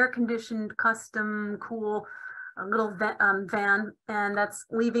an air-conditioned, custom, cool, little van, and that's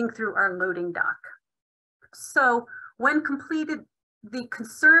leaving through our loading dock. So when completed, the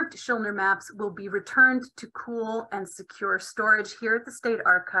conserved Schillner maps will be returned to cool and secure storage here at the State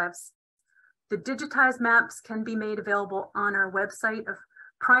Archives. The digitized maps can be made available on our website of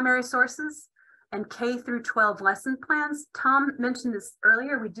primary sources and K through 12 lesson plans. Tom mentioned this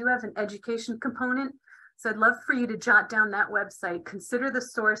earlier. We do have an education component. So I'd love for you to jot down that website,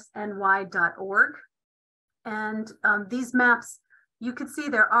 considerthesourceny.org. And these maps, you can see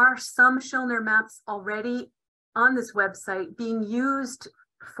there are some Schillner maps already on this website being used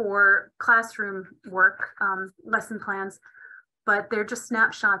for classroom work, lesson plans, but they're just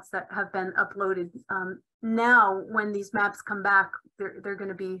snapshots that have been uploaded. Now, when these maps come back, they're going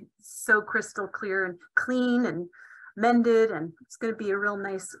to be so crystal clear and clean and mended, and it's going to be a real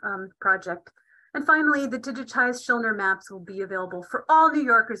nice project. And finally, the digitized Schillner maps will be available for all New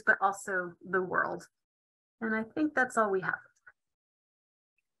Yorkers, but also the world. And I think that's all we have.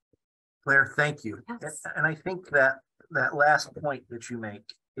 Claire, thank you. Yes. And I think that last point that you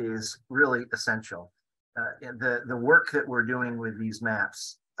make is really essential. The work that we're doing with these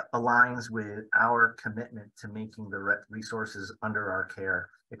maps aligns with our commitment to making the resources under our care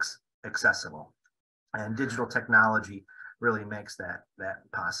accessible. And digital technology really makes that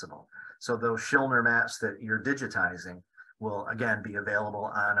possible. So those Schillner maps that you're digitizing will again be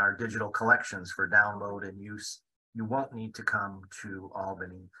available on our digital collections for download and use. You won't need to come to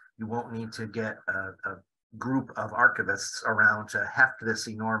Albany. You won't need to get a group of archivists around to heft this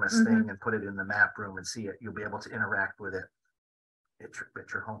enormous thing and put it in the map room and see it. You'll be able to interact with it at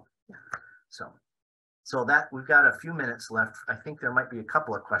your home. Yeah. So that we've got a few minutes left. I think there might be a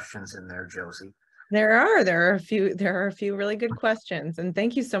couple of questions in there, Josie. There are a few really good questions, and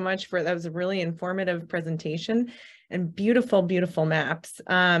thank you so much for that. Was a really informative presentation and beautiful, beautiful maps.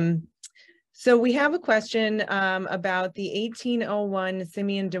 So we have a question about the 1801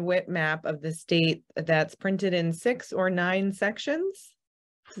 Simeon DeWitt map of the state that's printed in 6 or 9 sections.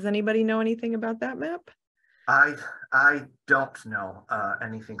 Does anybody know anything about that map? I don't know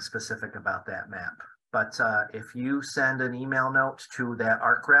anything specific about that map, but if you send an email note to that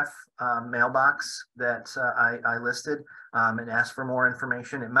ArcRef mailbox that I listed and ask for more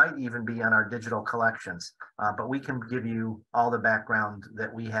information, it might even be on our digital collections, but we can give you all the background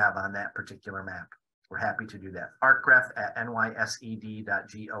that we have on that particular map. We're happy to do that.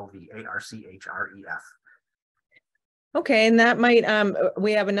 arcref@nysed.gov, ARCHREF. Okay, and that might,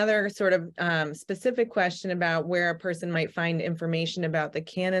 we have another sort of specific question about where a person might find information about the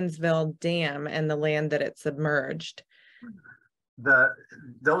Cannonsville Dam and the land that it submerged.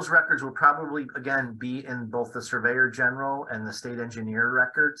 Those records will probably, again, be in both the Surveyor General and the State Engineer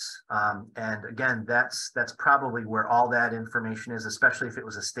records. And again, that's probably where all that information is, especially if it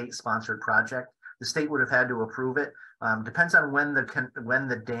was a state-sponsored project. The state would have had to approve it. Depends on when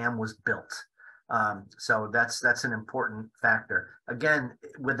the dam was built. So that's an important factor. Again,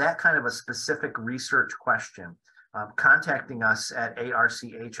 with that kind of a specific research question, contacting us at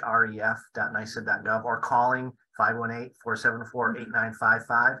archref.nysed.gov or calling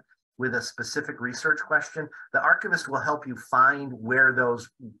 518-474-8955 with a specific research question, the archivist will help you find where those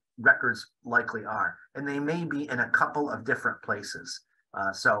records likely are. And they may be in a couple of different places.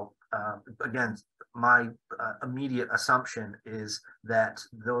 Again, my immediate assumption is that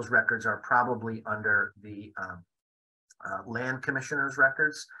those records are probably under the land commissioner's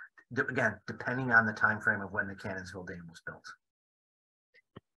records. again, depending on the time frame of when the Cannonsville Dam was built.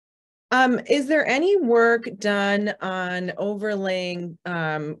 Is there any work done on overlaying,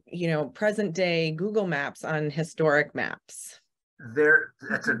 present day Google Maps on historic maps?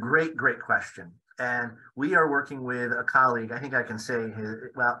 That's a great question. And we are working with a colleague, I think I can say,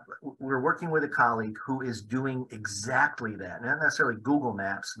 we're working with a colleague who is doing exactly that, not necessarily Google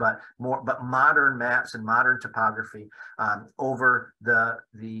Maps, but modern maps and modern topography over the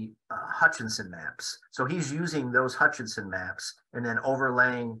Hutchinson maps. So he's using those Hutchinson maps and then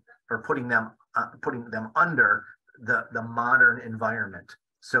overlaying or putting them under the modern environment.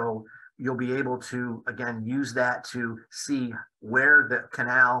 So you'll be able to, again, use that to see where the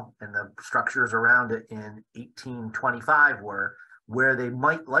canal and the structures around it in 1825 were, where they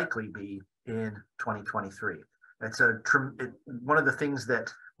might likely be in 2023. It's one of the things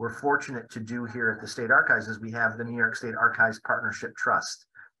that we're fortunate to do here at the State Archives is we have the New York State Archives Partnership Trust.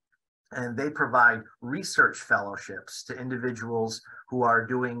 And they provide research fellowships to individuals who are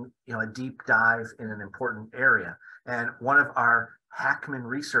doing, a deep dive in an important area. And one of our Hackman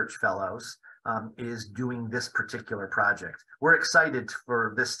Research Fellows is doing this particular project. We're excited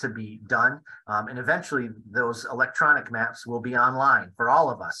for this to be done, and eventually those electronic maps will be online for all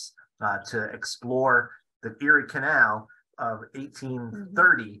of us to explore the Erie Canal of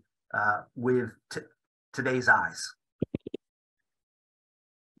 1830 with today's eyes.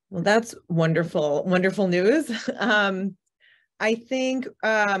 Well, that's wonderful, wonderful news. I think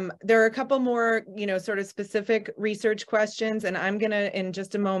there are a couple more, sort of specific research questions, and I'm gonna, in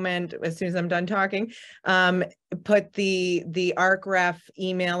just a moment, as soon as I'm done talking, put the ArcRef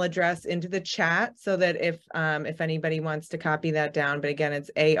email address into the chat so that if anybody wants to copy that down, but again,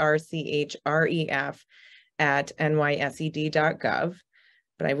 it's archref@nysed.gov,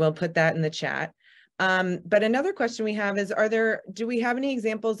 but I will put that in the chat. But another question we have is, do we have any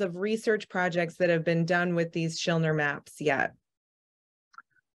examples of research projects that have been done with these Schillner maps yet?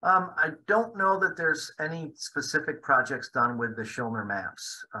 I don't know that there's any specific projects done with the Schillner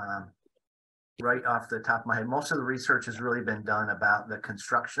maps right off the top of my head. Most of the research has really been done about the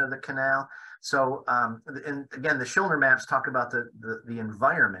construction of the canal. So, and again, the Schillner maps talk about the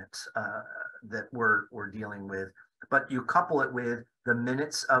environment that we're dealing with, but you couple it with the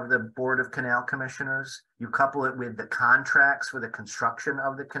minutes of the Board of Canal Commissioners, you couple it with the contracts for the construction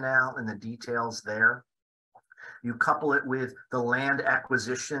of the canal and the details there. You couple it with the land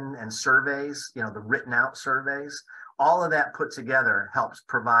acquisition and surveys, the written out surveys. All of that put together helps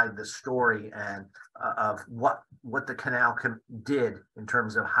provide the story and of what the canal did in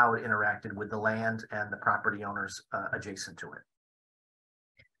terms of how it interacted with the land and the property owners adjacent to it.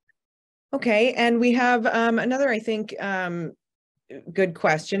 Okay, and we have another, I think, good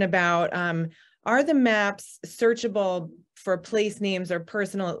question about, are the maps searchable for place names or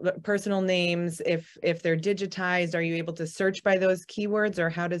personal names? If they're digitized, are you able to search by those keywords, or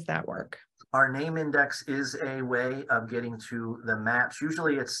how does that work? Our name index is a way of getting to the maps.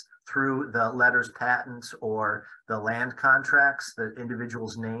 Usually it's through the letters patent or the land contracts, the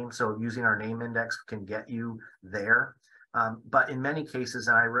individual's name. So using our name index can get you there. But in many cases,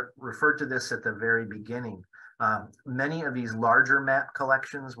 and I referred to this at the very beginning, many of these larger map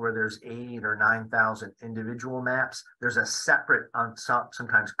collections where there's 8,000 or 9,000 individual maps, there's a separate,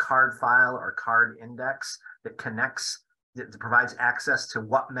 sometimes card file or card index that connects, that provides access to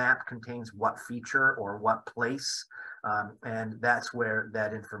what map contains what feature or what place. And that's where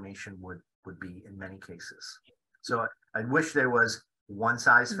that information would be in many cases. So I wish there was one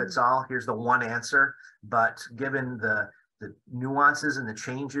size fits all. Here's the one answer, but given the nuances and the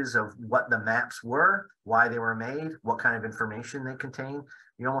changes of what the maps were, why they were made, what kind of information they contain,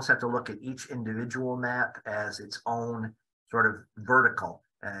 you almost have to look at each individual map as its own sort of vertical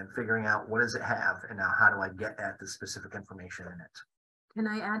and figuring out what does it have and now how do I get at the specific information in it. Can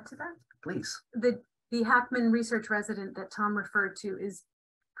I add to that? Please. The Hackman research resident that Tom referred to is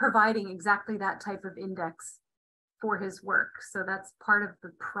providing exactly that type of index for his work. So that's part of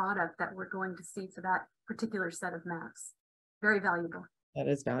the product that we're going to see for that particular set of maps. Very valuable. That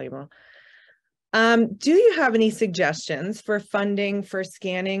is valuable. Do you have any suggestions for funding for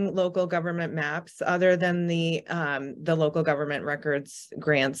scanning local government maps other than the local government records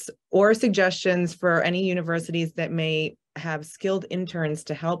grants, or suggestions for any universities that may have skilled interns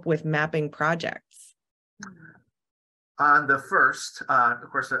to help with mapping projects? On the first,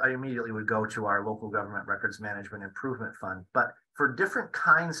 of course, I immediately would go to our local government records management improvement fund, but for different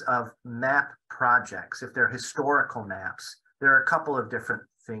kinds of map projects, if they're historical maps, there are a couple of different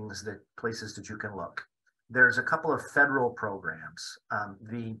places that you can look. There's a couple of federal programs.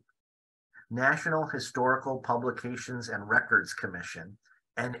 The National Historical Publications and Records Commission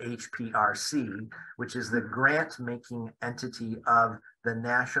NHPRC, which is the grant-making entity of the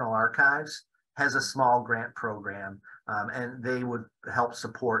National Archives, has a small grant program, and they would help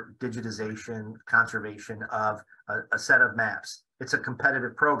support digitization, conservation of a set of maps. It's a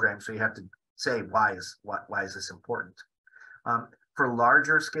competitive program, so you have to say why is this important? For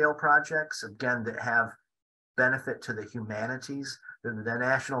larger scale projects, again, that have benefit to the humanities, the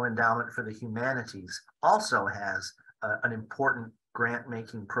National Endowment for the Humanities also has an important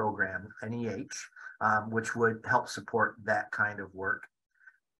grant-making program, NEH, which would help support that kind of work.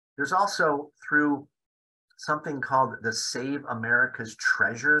 There's also, through something called the Save America's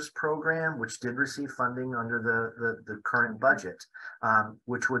Treasures program, which did receive funding under the current budget,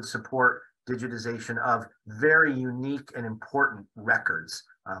 which would support digitization of very unique and important records.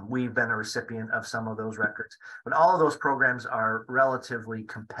 We've been a recipient of some of those records, but all of those programs are relatively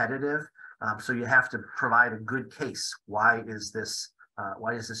competitive. So you have to provide a good case. Why does this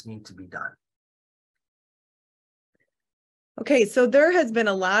need to be done? Okay, so there has been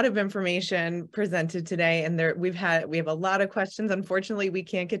a lot of information presented today, and we have a lot of questions. Unfortunately, we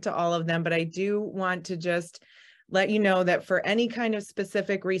can't get to all of them, but I do want to just let you know that for any kind of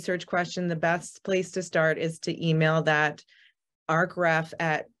specific research question, the best place to start is to email that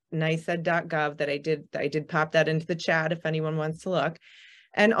arcref@niced.gov that I did pop that into the chat if anyone wants to look.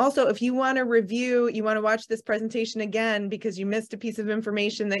 And also, if you want to you want to watch this presentation again because you missed a piece of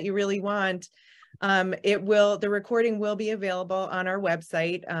information that you really want, the recording will be available on our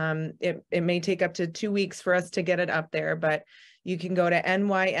website. It may take up to 2 weeks for us to get it up there, but you can go to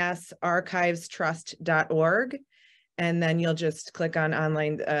nysarchivestrust.org, and then you'll just click on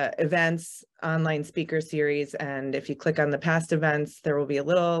online events, online speaker series. And if you click on the past events, there will be a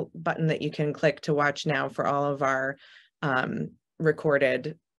little button that you can click to watch now for all of our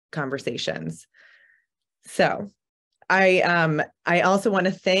recorded conversations. So I also want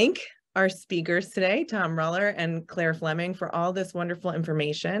to thank our speakers today, Tom Ruller and Claire Fleming, for all this wonderful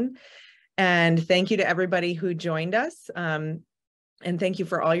information. And thank you to everybody who joined us. And thank you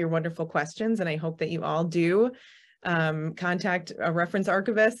for all your wonderful questions. And I hope that you all do contact a reference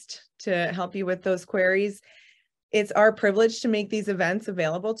archivist to help you with those queries. It's our privilege to make these events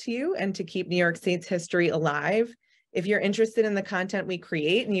available to you and to keep New York State's history alive. If you're interested in the content we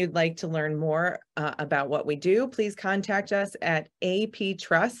create and you'd like to learn more about what we do, please contact us at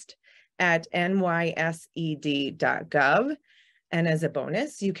aptrust@nysed.gov. And as a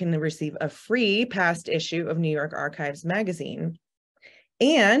bonus, you can receive a free past issue of New York Archives magazine.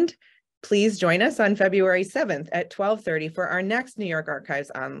 And please join us on February 7th at 12:30 for our next New York Archives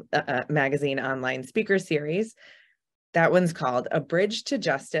magazine online speaker series. That one's called A Bridge to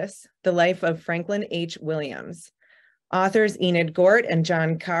Justice, The Life of Franklin H. Williams. Authors Enid Gort and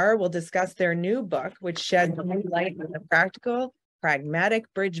John Carr will discuss their new book, which sheds new light on the practical, pragmatic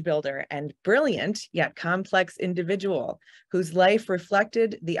bridge builder and brilliant yet complex individual whose life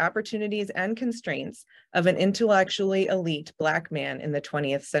reflected the opportunities and constraints of an intellectually elite Black man in the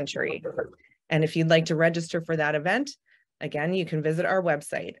 20th century. And if you'd like to register for that event, again, you can visit our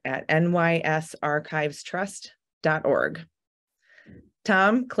website at nysarchivestrust.org.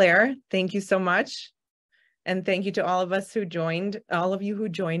 Tom, Claire, thank you so much. And thank you to all of you who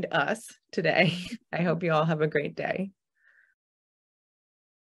joined us today. I hope you all have a great day.